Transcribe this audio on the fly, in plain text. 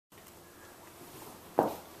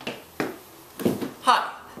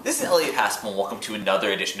This is Elliot Haspel and welcome to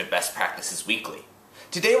another edition of Best Practices Weekly.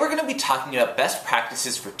 Today we're going to be talking about best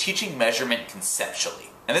practices for teaching measurement conceptually.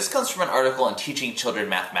 And this comes from an article on teaching children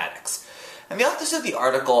mathematics. And the authors of the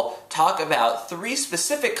article talk about three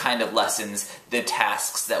specific kind of lessons, the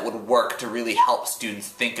tasks that would work to really help students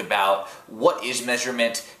think about what is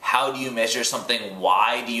measurement, how do you measure something,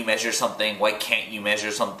 why do you measure something, why can't you measure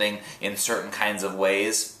something in certain kinds of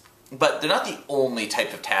ways. But they're not the only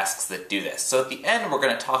type of tasks that do this. So at the end, we're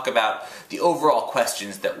going to talk about the overall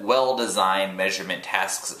questions that well-designed measurement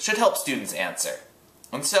tasks should help students answer.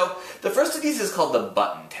 And so the first of these is called the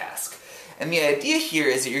button task. And the idea here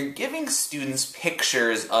is that you're giving students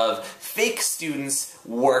pictures of fake students'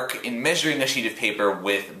 work in measuring a sheet of paper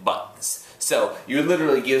with buttons. So you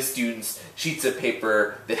literally give students sheets of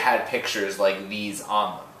paper that had pictures like these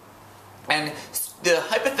on them. And the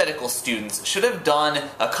hypothetical students should have done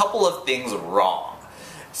a couple of things wrong.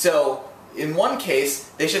 So, in one case,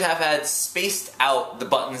 they should have had spaced out the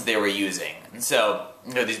buttons they were using. And so,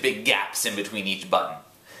 these big gaps in between each button.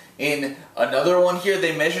 In another one here,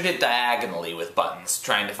 they measured it diagonally with buttons,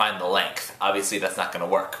 trying to find the length. Obviously, that's not going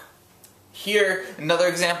to work. Here, another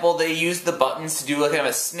example, they used the buttons to do kind of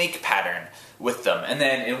a snake pattern with them. And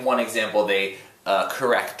then in one example, they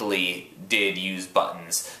correctly did use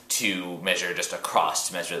buttons to measure just across,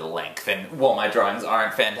 to measure the length. And while my drawings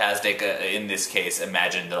aren't fantastic, in this case,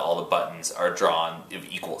 imagine that all the buttons are drawn of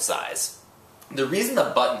equal size. The reason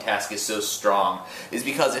the button task is so strong is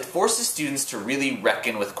because it forces students to really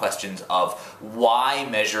reckon with questions of why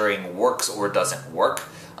measuring works or doesn't work.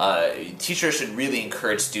 Teachers should really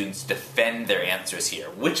encourage students to defend their answers here.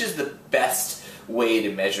 Which is the best way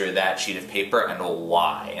to measure that sheet of paper and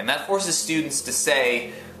why? And that forces students to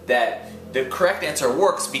say that the correct answer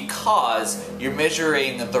works because you're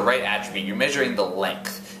measuring the right attribute, you're measuring the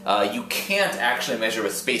length. You can't actually measure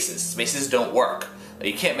with spaces. Spaces don't work.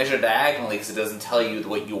 You can't measure diagonally because it doesn't tell you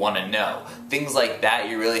what you want to know. Things like that,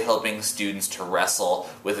 you're really helping students to wrestle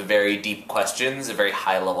with very deep questions, very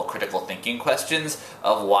high-level critical thinking questions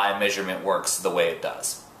of why measurement works the way it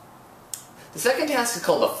does. The second task is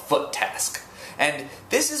called a foot task. And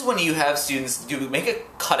this is when you have students make a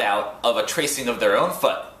cutout of a tracing of their own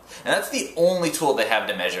foot. And that's the only tool they have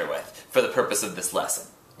to measure with for the purpose of this lesson.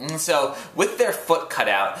 And so, with their foot cut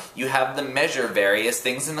out, you have them measure various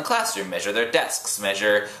things in the classroom. Measure their desks,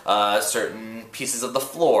 measure certain pieces of the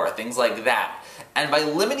floor, things like that. And by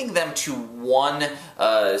limiting them to one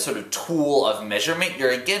sort of tool of measurement,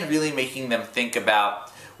 you're again really making them think about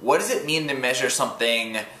what does it mean to measure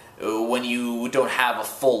something when you don't have a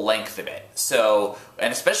full length of it. So,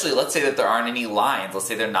 and especially let's say that there aren't any lines. Let's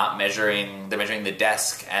say they're measuring the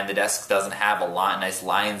desk and the desk doesn't have nice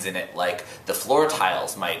lines in it like the floor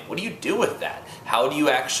tiles might. What do you do with that? How do you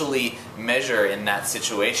actually measure in that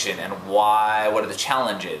situation and why? What are the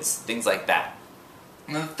challenges? Things like that.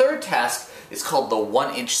 And the third task is called the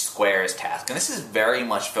 1-inch squares task. And this is very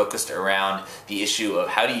much focused around the issue of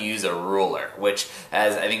how to use a ruler, which,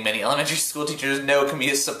 as I think many elementary school teachers know, can be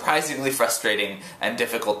a surprisingly frustrating and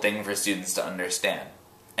difficult thing for students to understand.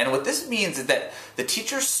 And what this means is that the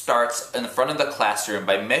teacher starts in the front of the classroom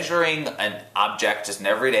by measuring an object, just an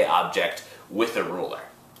everyday object, with a ruler.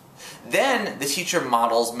 Then the teacher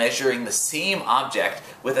models measuring the same object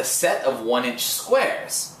with a set of 1-inch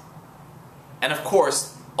squares. And of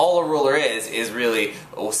course, all a ruler is really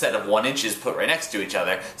a set of 1 inches put right next to each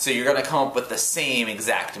other, so you're going to come up with the same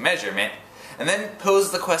exact measurement, and then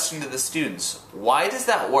pose the question to the students, why does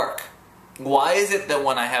that work? Why is it that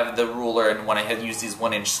when I have the ruler and when I use these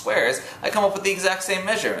 1-inch squares, I come up with the exact same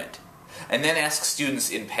measurement? And then ask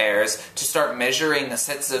students in pairs to start measuring the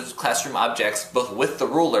sets of classroom objects both with the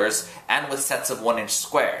rulers and with sets of 1-inch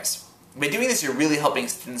squares. By doing this, you're really helping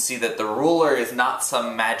students see that the ruler is not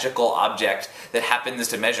some magical object that happens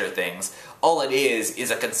to measure things. All it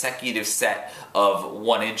is a consecutive set of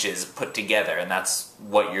 1 inches put together, and that's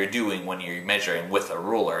what you're doing when you're measuring with a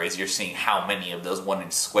ruler, is you're seeing how many of those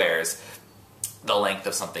 1-inch squares the length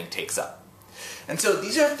of something takes up. And so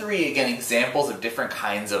these are three, again, examples of different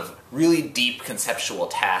kinds of really deep conceptual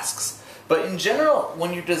tasks. But in general,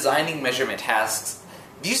 when you're designing measurement tasks,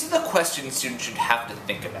 these are the questions students should have to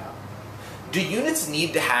think about. Do units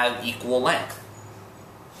need to have equal length?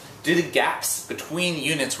 Do the gaps between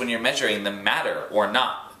units when you're measuring them matter or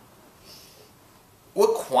not?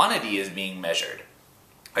 What quantity is being measured?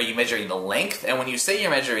 Are you measuring the length? And when you say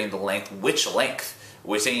you're measuring the length, which length?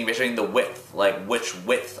 We're saying you're measuring the width, like which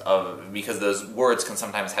width of, because those words can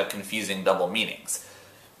sometimes have confusing double meanings.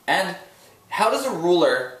 And how does a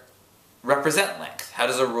ruler represent length? How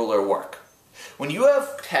does a ruler work? When you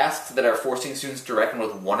have tasks that are forcing students to reckon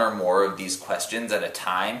with one or more of these questions at a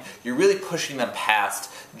time, you're really pushing them past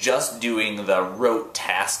just doing the rote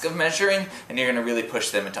task of measuring, and you're going to really push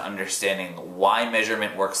them into understanding why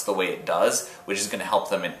measurement works the way it does, which is going to help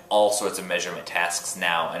them in all sorts of measurement tasks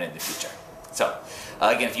now and in the future. So,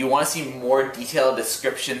 again, if you want to see more detailed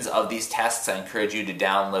descriptions of these tasks, I encourage you to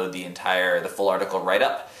download the full article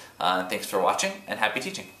write-up. Thanks for watching, and happy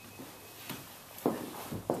teaching.